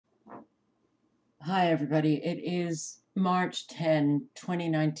Hi, everybody. It is March 10,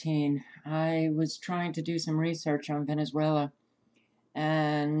 2019. I was trying to do some research on Venezuela,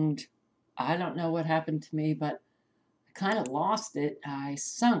 and I don't know what happened to me, but I kind of lost it. I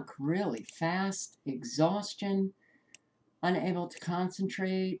sunk really fast, exhaustion, unable to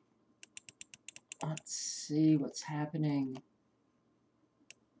concentrate. Let's see what's happening.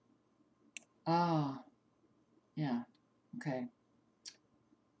 Ah, yeah, okay.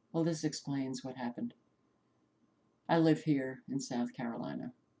 Well, this explains what happened. I live here in South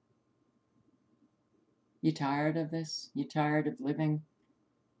Carolina. You tired of this? You tired of living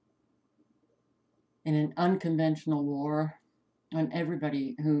in an unconventional war when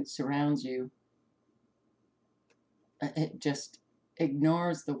everybody who surrounds you it just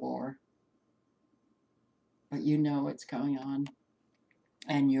ignores the war, but you know what's going on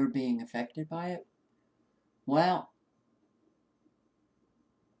and you're being affected by it? Well,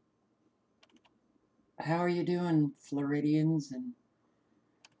 how are you doing, Floridians and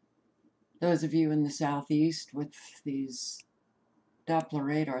those of you in the southeast with these Doppler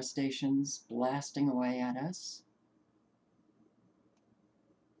radar stations blasting away at us?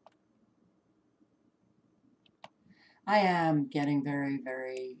 I am getting very,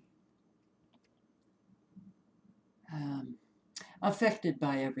 very um, affected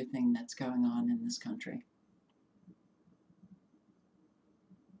by everything that's going on in this country.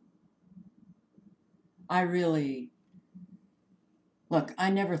 I really, look, I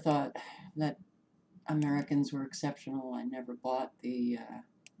never thought that Americans were exceptional. I never bought the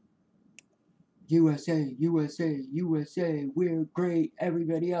USA, USA, USA, we're great,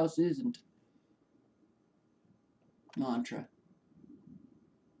 everybody else isn't mantra.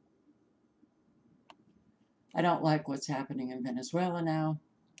 I don't like what's happening in Venezuela now.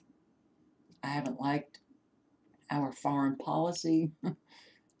 I haven't liked our foreign policy, to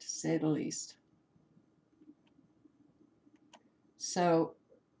say the least. So,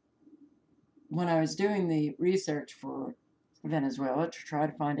 when I was doing the research for Venezuela to try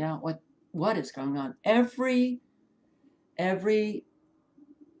to find out what is going on, every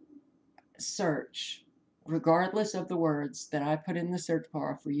search, regardless of the words that I put in the search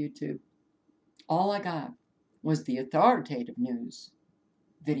bar for YouTube, all I got was the authoritative news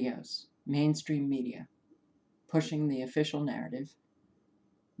videos, mainstream media, pushing the official narrative.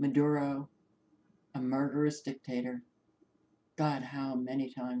 Maduro, a murderous dictator. God, how many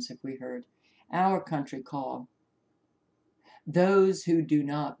times have we heard our country call those who do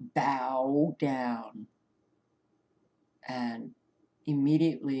not bow down and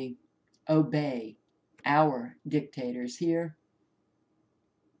immediately obey our dictators here?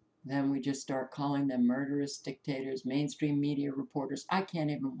 Then we just start calling them murderous dictators, mainstream media reporters. I can't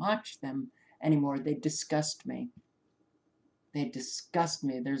even watch them anymore. They disgust me. They disgust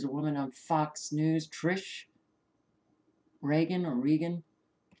me. There's a woman on Fox News, Trish Reagan or Regan.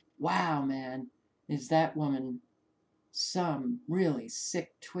 Wow, man, is that woman some really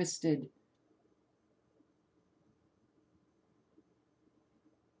sick, twisted,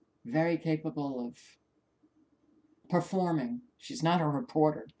 very capable of performing. She's not a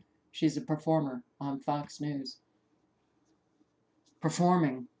reporter. She's a performer on Fox News,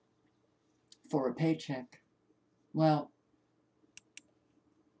 performing for a paycheck. Well,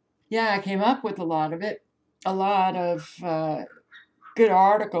 yeah, I came up with a lot of it. A lot of good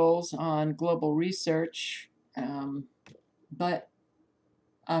articles on global research, but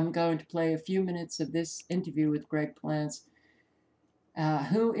I'm going to play a few minutes of this interview with Greg Palast,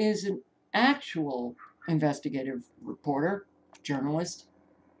 who is an actual investigative reporter, journalist,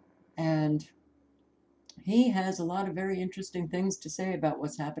 and he has a lot of very interesting things to say about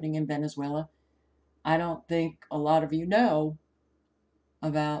what's happening in Venezuela. I don't think a lot of you know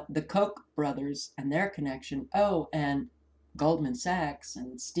about the Koch brothers and their connection. Oh, and Goldman Sachs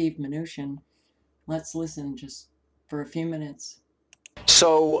and Steve Mnuchin. Let's listen just for a few minutes.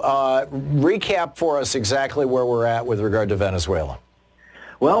 So recap for us exactly where we're at with regard to Venezuela.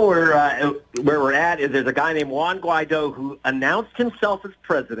 Well, where we're at is there's a guy named Juan Guaido who announced himself as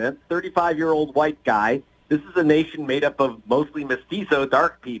president, 35-year-old white guy. This is a nation made up of mostly mestizo,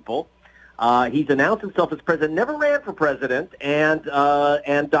 dark people. He's announced himself as president, never ran for president, and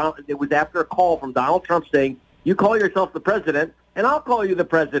it was after a call from Donald Trump saying, "You call yourself the president, and I'll call you the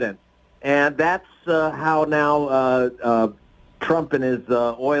president." And that's how now Trump and his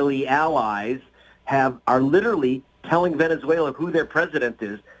oily allies are literally telling Venezuela who their president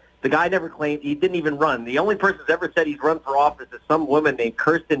is. The guy never claimed, he didn't even run. The only person who's ever said he's run for office is some woman named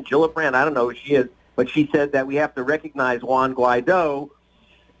Kirsten Gillibrand. I don't know who she is, but she said that we have to recognize Juan Guaido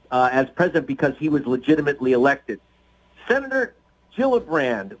as president because he was legitimately elected. Senator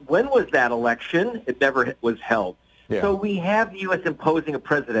Gillibrand, when was that election? It never was held. Yeah. So we have the U.S. imposing a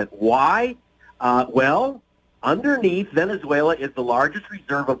president. Why? Well, underneath, Venezuela is the largest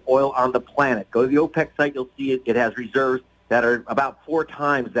reserve of oil on the planet. Go to the OPEC site, you'll see it. It has reserves that are about 4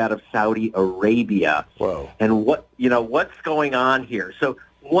 times that of Saudi Arabia. Whoa. And what's going on here? So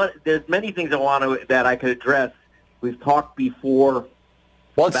there's many things that I could address. We've talked before.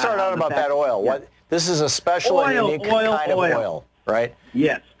 Well, let's start out about that oil. Yeah. This is a special and unique kind of oil, right?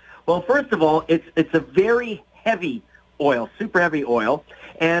 Yes. Well, first of all, it's a very heavy oil, super heavy oil,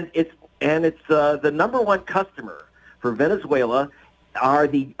 and it's the number one customer for Venezuela are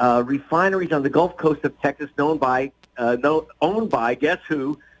the refineries on the Gulf Coast of Texas, owned by guess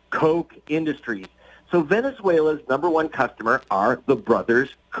who? Koch Industries. So Venezuela's number one customer are the brothers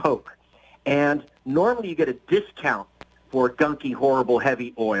Koch, and normally you get a discount for gunky, horrible,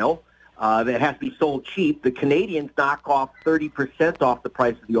 heavy oil that has to be sold cheap. The Canadians knock off 30% off the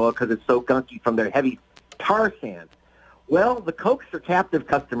price of the oil because it's so gunky from their heavy tar sand. Well, the Kochs are captive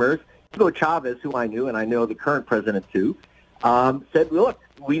customers. Hugo Chavez, who I knew, and I know the current president too, said, look,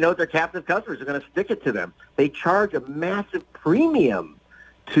 we know they're captive customers. We're going to stick it to them. They charge a massive premium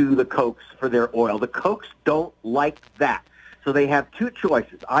to the Kochs for their oil. The Kochs don't like that. So they have 2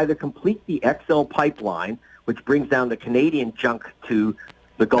 choices. Either complete the XL pipeline, which brings down the Canadian junk to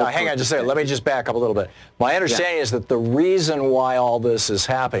the Gulf Coast. Hang on just a second. Let me just back up a little bit. My understanding is that the reason why all this is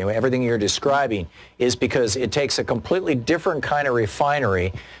happening, everything you're describing, is because it takes a completely different kind of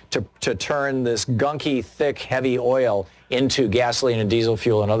refinery to turn this gunky, thick, heavy oil into gasoline and diesel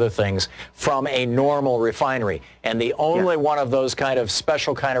fuel and other things from a normal refinery. And the only one of those kind of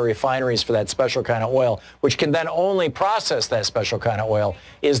special kind of refineries for that special kind of oil, which can then only process that special kind of oil,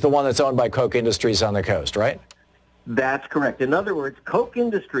 is the one that's owned by Koch Industries on the coast, right? That's correct. In other words, Koch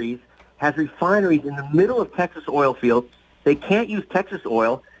Industries has refineries in the middle of Texas oil fields. They can't use Texas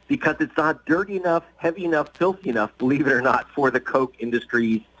oil because it's not dirty enough, heavy enough, filthy enough, believe it or not, for the Koch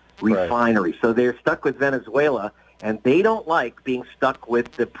Industries refinery. Right. So they're stuck with Venezuela, and they don't like being stuck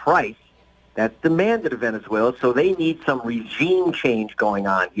with the price that's demanded of Venezuela, so they need some regime change going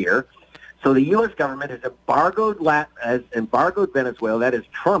on here. So the U.S. government has embargoed Venezuela. That is,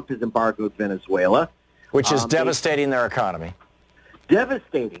 Trump has embargoed Venezuela. Which is devastating their economy.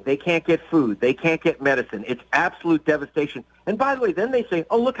 Devastating. They can't get food. They can't get medicine. It's absolute devastation. And by the way, then they say,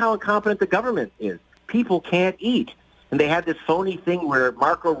 oh, look how incompetent the government is. People can't eat. And they had this phony thing where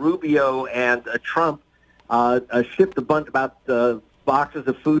Marco Rubio and Trump shipped a bunch about boxes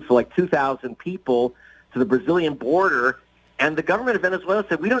of food for like 2,000 people to the Brazilian border. And the government of Venezuela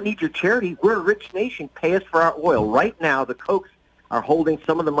said, we don't need your charity. We're a rich nation. Pay us for our oil. Right now, the Kochs are holding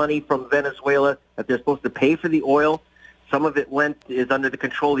some of the money from Venezuela that they're supposed to pay for the oil. Some of it is under the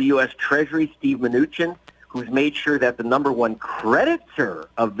control of the U.S. Treasury, Steve Mnuchin, who's made sure that the number one creditor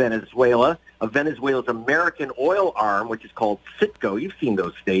of Venezuela's American oil arm, which is called Citgo, you've seen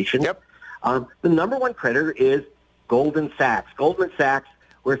those stations. Yep. The number one creditor is Goldman Sachs. Goldman Sachs,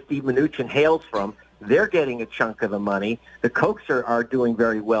 where Steve Mnuchin hails from, they're getting a chunk of the money. The Kochs are doing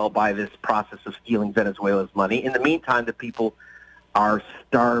very well by this process of stealing Venezuela's money. In the meantime, the people are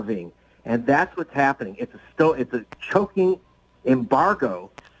starving, and that's what's happening. It's a choking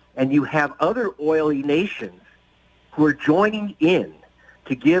embargo, and you have other oily nations who are joining in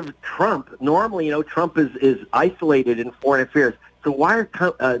to give Trump. Normally, Trump is isolated in foreign affairs. So why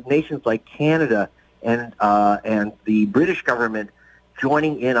are nations like Canada and the British government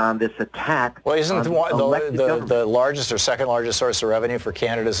joining in on this attack? Well, isn't the largest or second largest source of revenue for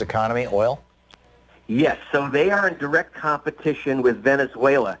Canada's economy oil? Yes, so they are in direct competition with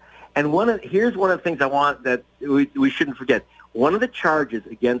Venezuela. And here's one of the things I want that we shouldn't forget. One of the charges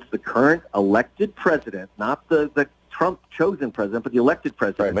against the current elected president, not the Trump-chosen president, but the elected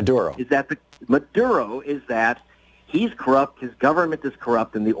president, right, Maduro, is that he's corrupt, his government is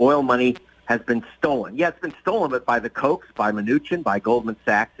corrupt, and the oil money has been stolen. Yeah, it's been stolen, but by the Kochs, by Mnuchin, by Goldman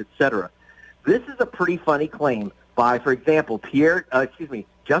Sachs, etc. This is a pretty funny claim by, for example,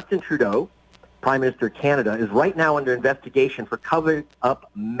 Justin Trudeau, Prime Minister of Canada, is right now under investigation for covering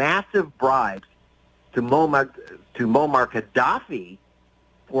up massive bribes to Muammar Gaddafi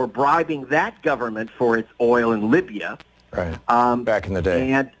for bribing that government for its oil in Libya. Right. Back in the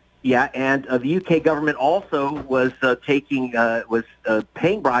day. And the UK government also was paying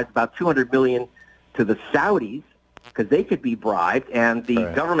bribes, about $200 million, to the Saudis because they could be bribed, and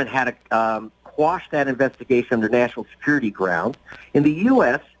the government had to quash that investigation under national security grounds. In the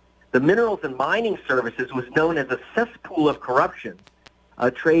U.S., the Minerals and Mining Services was known as a cesspool of corruption,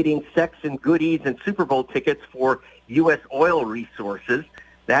 trading sex and goodies and Super Bowl tickets for U.S. oil resources.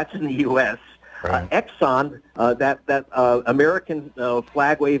 That's in the U.S. Right. Exxon, that American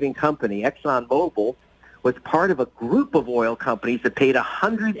flag-waving company, ExxonMobil, was part of a group of oil companies that paid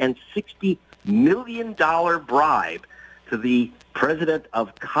 $160 million bribe to the president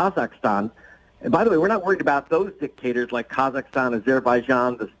of Kazakhstan. And by the way, we're not worried about those dictators like Kazakhstan,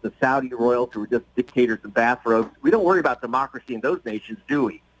 Azerbaijan, the Saudi royals who are just dictators in bathrobes. We don't worry about democracy in those nations, do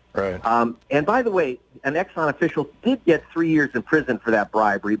we? Right. And by the way, an Exxon official did get 3 years in prison for that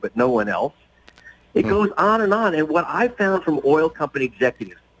bribery, but no one else. It goes on. And what I found from oil company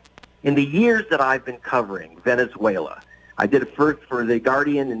executives in the years that I've been covering Venezuela, I did it first for The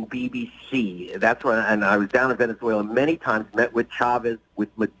Guardian and BBC. That's when, and I was down in Venezuela many times, met with Chavez, with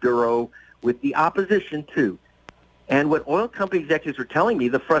Maduro, with the opposition too. And what oil company executives were telling me,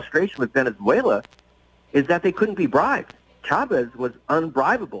 the frustration with Venezuela is that they couldn't be bribed. Chavez was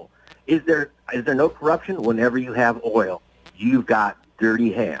unbribable. Is there no corruption? Whenever you have oil, you've got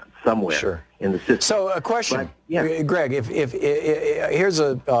dirty hands somewhere in the system. So a question, but, Greg, if here's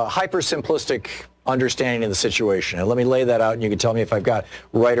a hyper simplistic understanding of the situation, and let me lay that out and you can tell me if I've got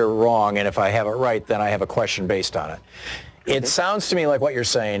right or wrong, and if I have it right, then I have a question based on it. It sounds to me like what you're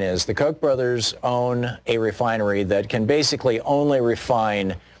saying is the Koch brothers own a refinery that can basically only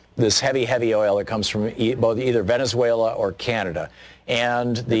refine this heavy oil that comes from both either Venezuela or Canada.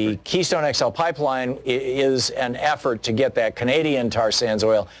 And the Keystone XL pipeline is an effort to get that Canadian tar sands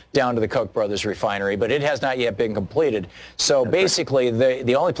oil down to the Koch brothers refinery, but it has not yet been completed. So basically,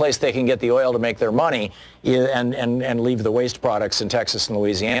 the only place they can get the oil to make their money and leave the waste products in Texas and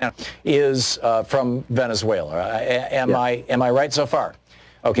Louisiana is from Venezuela. Am I right so far?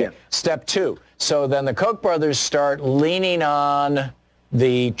 Okay. Yes. Step two. So then the Koch brothers start leaning on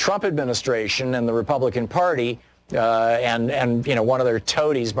the Trump administration and the Republican Party and you know, one of their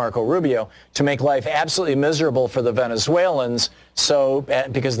toadies, Marco Rubio, to make life absolutely miserable for the Venezuelans. So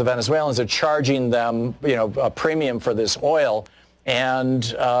because the Venezuelans are charging them, you know, a premium for this oil, and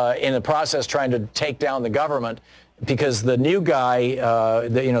in the process trying to take down the government, because the new guy,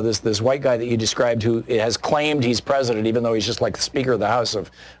 you know, this white guy that you described, who has claimed he's president, even though he's just like the Speaker of the House,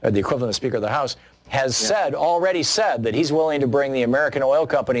 of the equivalent of Speaker of the House, has already said that he's willing to bring the American oil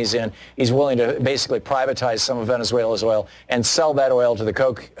companies in. He's willing to basically privatize some of Venezuela's oil and sell that oil to the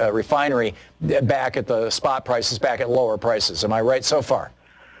Koch refinery back at the spot prices, back at lower prices. Am I right so far?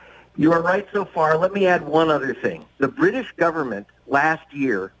 You are right so far. Let me add one other thing. The British government last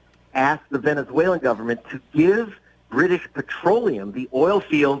year asked the Venezuelan government to give British Petroleum the oil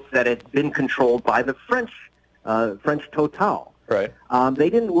fields that had been controlled by the French Total. Right. They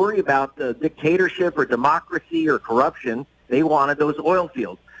didn't worry about the dictatorship or democracy or corruption. They wanted those oil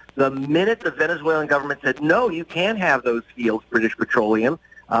fields. The minute the Venezuelan government said, no, you can't have those fields, British Petroleum,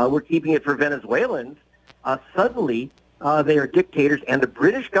 we're keeping it for Venezuelans, suddenly they are dictators, and the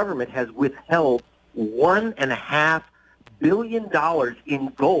British government has withheld $1.5 billion in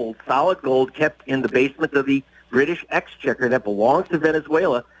gold, solid gold, kept in the basement of the British exchequer that belongs to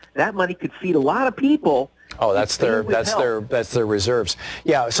Venezuela. That money could feed a lot of people. Oh, that's their reserves.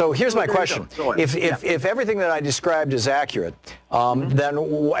 Yeah. So here's my question: if everything that I described is accurate, then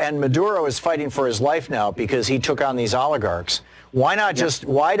and Maduro is fighting for his life now because he took on these oligarchs. Why not just?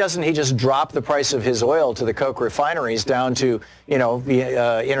 Why doesn't he just drop the price of his oil to the Koch refineries down to, you know,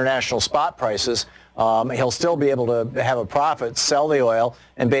 the international spot prices? He'll still be able to have a profit, sell the oil,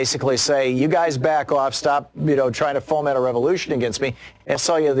 and basically say, you guys back off, stop, you know, trying to foment a revolution against me, and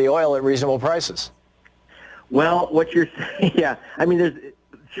sell you the oil at reasonable prices. Well, what you're saying, I mean,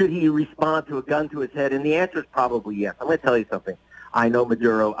 should he respond to a gun to his head? And the answer is probably yes. I'm going to tell you something. I know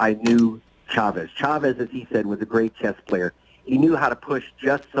Maduro. I knew Chavez. Chavez, as he said, was a great chess player. He knew how to push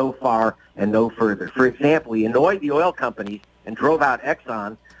just so far and no further. For example, he annoyed the oil companies and drove out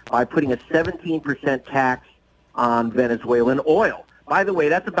Exxon by putting a 17% tax on Venezuelan oil. By the way,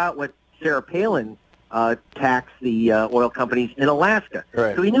 that's about what Sarah Palin taxed the oil companies in Alaska.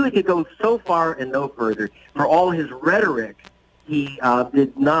 Right. So he knew he could go so far and no further. For all his rhetoric, he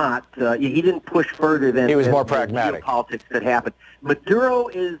did not. He didn't push further than he was more the pragmatic. Geopolitics that happened. Maduro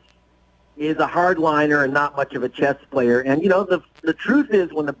is a hardliner and not much of a chess player. And you know, the truth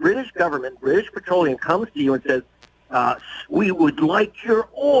is, when the British government, British Petroleum, comes to you and says, we would like your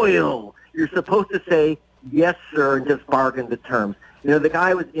oil, you're supposed to say, yes, sir, and just bargain the terms. You know, the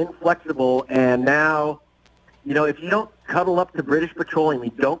guy was inflexible, and now, you know, if you don't cuddle up to British Petroleum,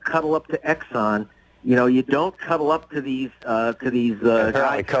 you don't cuddle up to Exxon, you know, you don't cuddle up to these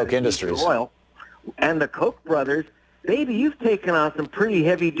guys, Koch Industries, oil, and the Koch brothers, baby, you've taken on some pretty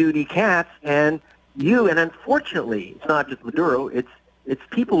heavy-duty cats, and unfortunately, it's not just Maduro, it's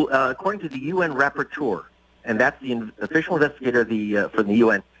people, according to the UN rapporteur, and that's the official investigator from the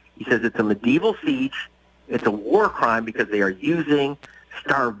UN, He says it's a medieval siege. It's a war crime because they are using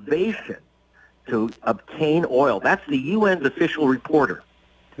starvation to obtain oil. That's the UN's official reporter.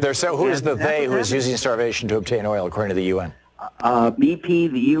 So who is the And they who is using starvation to obtain oil, according to the UN?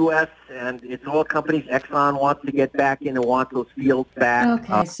 BP, the U.S., and its oil companies. Exxon wants to get back in and want those fields back.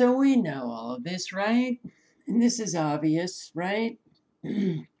 Okay, so we know all of this, right? And this is obvious, right?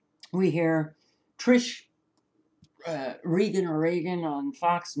 We hear Trish Reagan on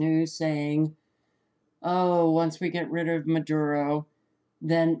Fox News saying, oh, once we get rid of Maduro,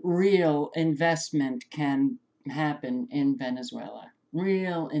 then real investment can happen in Venezuela.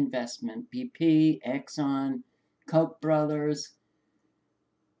 Real investment. BP, Exxon, Koch brothers.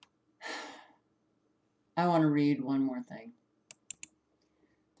 I want to read one more thing.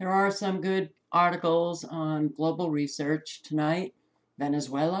 There are some good articles on global research tonight.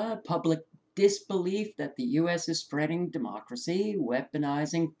 Venezuela, public disbelief that the U.S. is spreading democracy,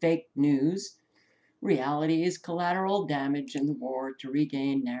 weaponizing fake news. Reality is collateral damage in the war to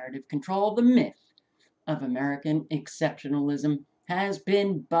regain narrative control. The myth of American exceptionalism has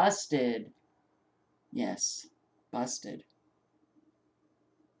been busted. Yes, busted.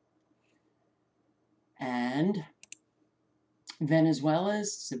 And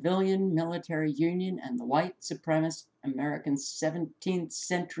Venezuela's civilian military union and the white supremacist American 17th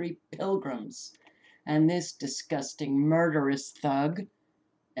century pilgrims. And this disgusting murderous thug,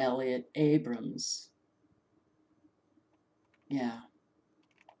 Elliot Abrams. Yeah.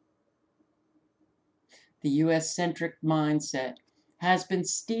 The US-centric mindset has been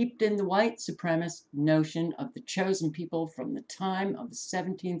steeped in the white supremacist notion of the chosen people from the time of the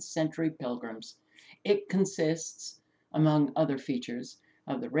 17th century pilgrims. It consists, among other features,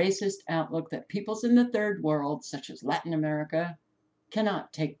 of the racist outlook that peoples in the third world, such as Latin America,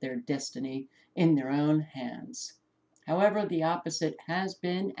 cannot take their destiny in their own hands. However, the opposite has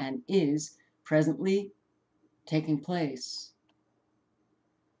been and is presently taking place.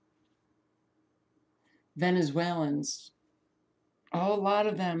 Venezuelans, a lot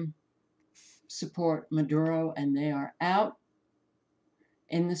of them support Maduro, and they are out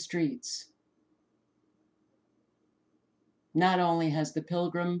in the streets. Not only has the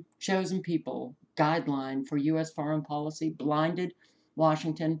Pilgrim Chosen People guideline for U.S. foreign policy blinded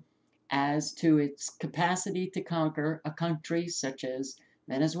Washington as to its capacity to conquer a country such as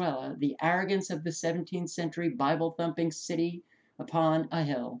Venezuela, the arrogance of the 17th century Bible-thumping city upon a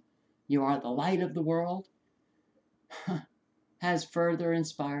hill, you are the light of the world, has further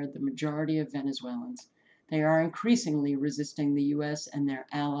inspired the majority of Venezuelans. They are increasingly resisting the U.S. and their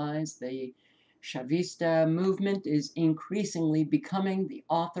allies. The Chavista movement is increasingly becoming the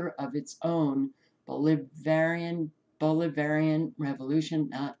author of its own Bolivarian revolution,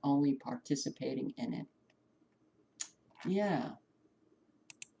 not only participating in it. Yeah.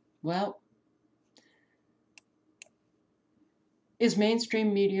 Well, is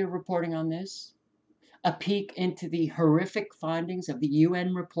mainstream media reporting on this? A peek into the horrific findings of the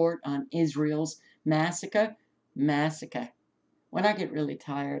UN report on Israel's massacre. When I get really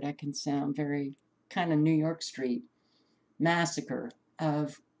tired, I can sound very kind of New York Street. Massacre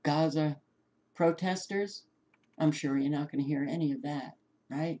of Gaza protesters. I'm sure you're not going to hear any of that,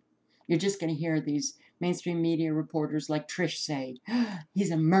 right? You're just going to hear these mainstream media reporters like Trish say, he's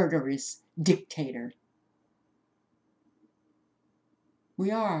a murderous dictator.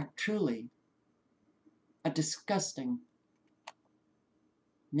 We are truly a disgusting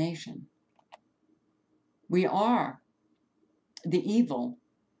nation. We are the evil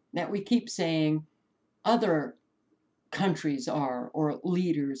that we keep saying other countries are or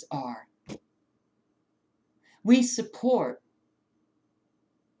leaders are. We support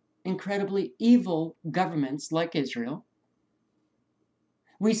incredibly evil governments like Israel.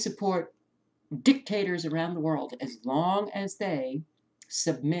 We support dictators around the world as long as they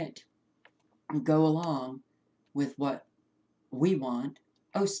submit and go along with what we want.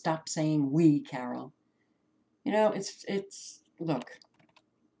 Oh, stop saying we, Carol. You know, look,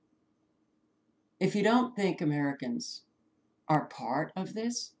 if you don't think Americans are part of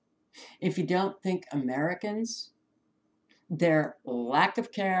this, if you don't think Americans, their lack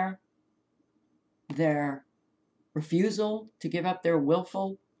of care, their refusal to give up their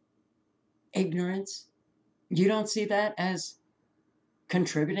willful ignorance, you don't see that as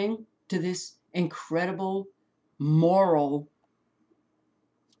contributing to this incredible moral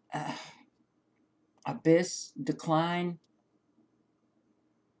abyss, decline.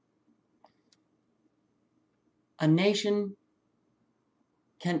 A nation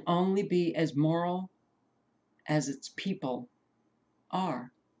can only be as moral as its people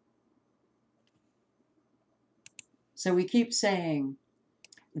are. So we keep saying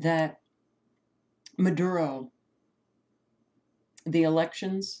that Maduro, the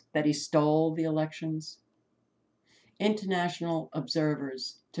elections, that he stole the elections, international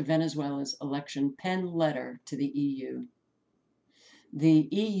observers to Venezuela's election pen letter to the EU. The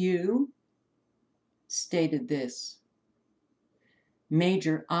EU stated this: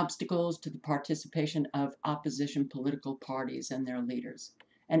 major obstacles to the participation of opposition political parties and their leaders,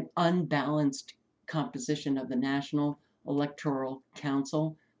 an unbalanced composition of the National Electoral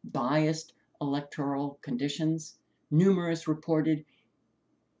Council, biased electoral conditions, numerous reported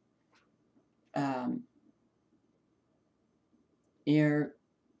irreg-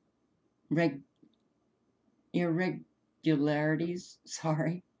 irregularities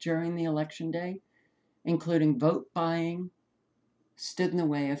during the election day, including vote buying, stood in the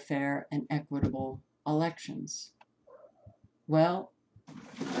way of fair and equitable elections. Well,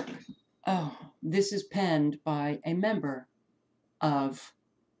 this is penned by a member of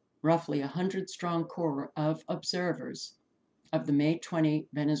roughly 100-strong core of observers of the May 20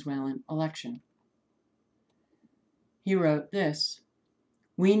 Venezuelan election. He wrote this: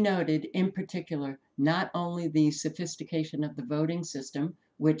 we noted in particular not only the sophistication of the voting system,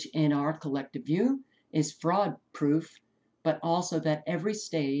 which in our collective view is fraud-proof, but also that every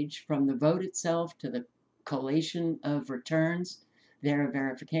stage, from the vote itself to the collation of returns, their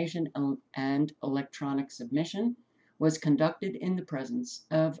verification and electronic submission, was conducted in the presence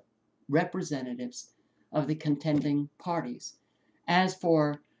of representatives of the contending parties. As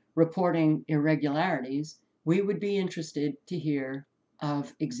for reporting irregularities, we would be interested to hear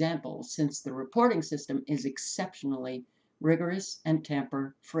of examples, since the reporting system is exceptionally rigorous and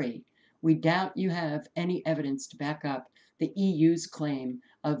tamper-free. We doubt you have any evidence to back up the EU's claim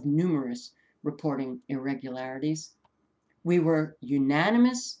of numerous reporting irregularities. We were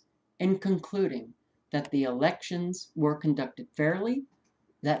unanimous in concluding that the elections were conducted fairly,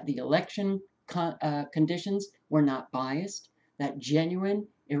 that the election conditions were not biased, that genuine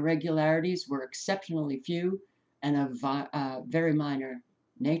irregularities were exceptionally few and of very minor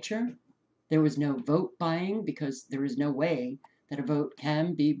nature. There was no vote buying because there is no way that a vote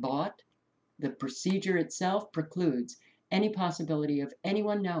can be bought. The procedure itself precludes any possibility of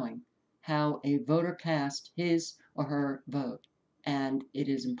anyone knowing how a voter cast his or her vote, and it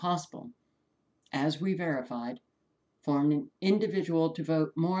is impossible, as we verified, for an individual to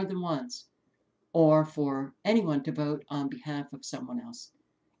vote more than once, or for anyone to vote on behalf of someone else.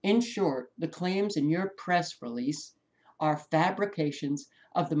 In short, the claims in your press release are fabrications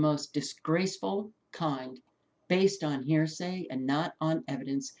of the most disgraceful kind, based on hearsay and not on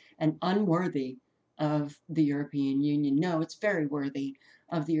evidence, and unworthy of the European Union. No, it's very worthy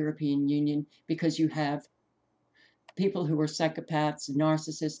of the European Union, because you have people who are psychopaths,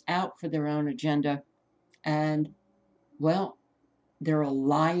 narcissists, out for their own agenda, and, well, they're a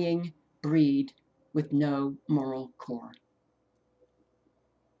lying breed with no moral core.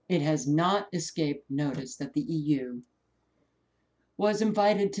 It has not escaped notice that the EU was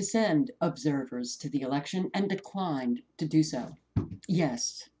invited to send observers to the election and declined to do so.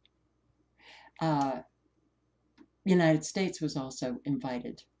 Yes, the United States was also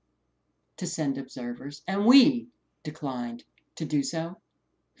invited to send observers, and we declined to do so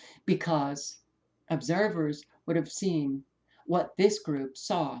because observers would have seen what this group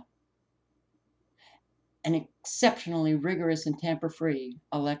saw: an exceptionally rigorous and tamper-free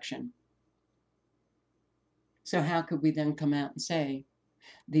election. So how could we then come out and say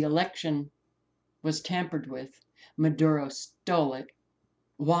the election was tampered with, Maduro stole it,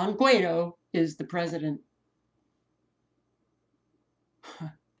 Juan Guaido is the president?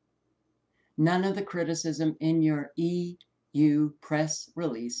 None of the criticism in your EU press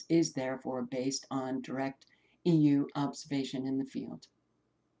release is therefore based on direct EU observation in the field.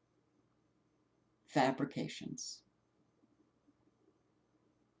 Fabrications.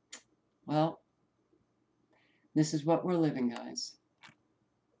 Well, this is what we're living, guys.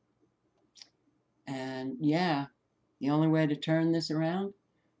 And yeah, the only way to turn this around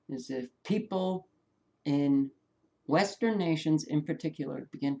is if people in Western nations in particular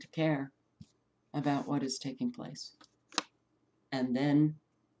begin to care about what is taking place, and then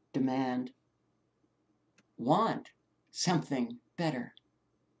demand, want something better.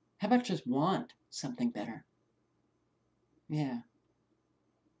 How about just want something better? Yeah.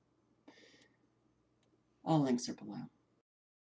 All links are below.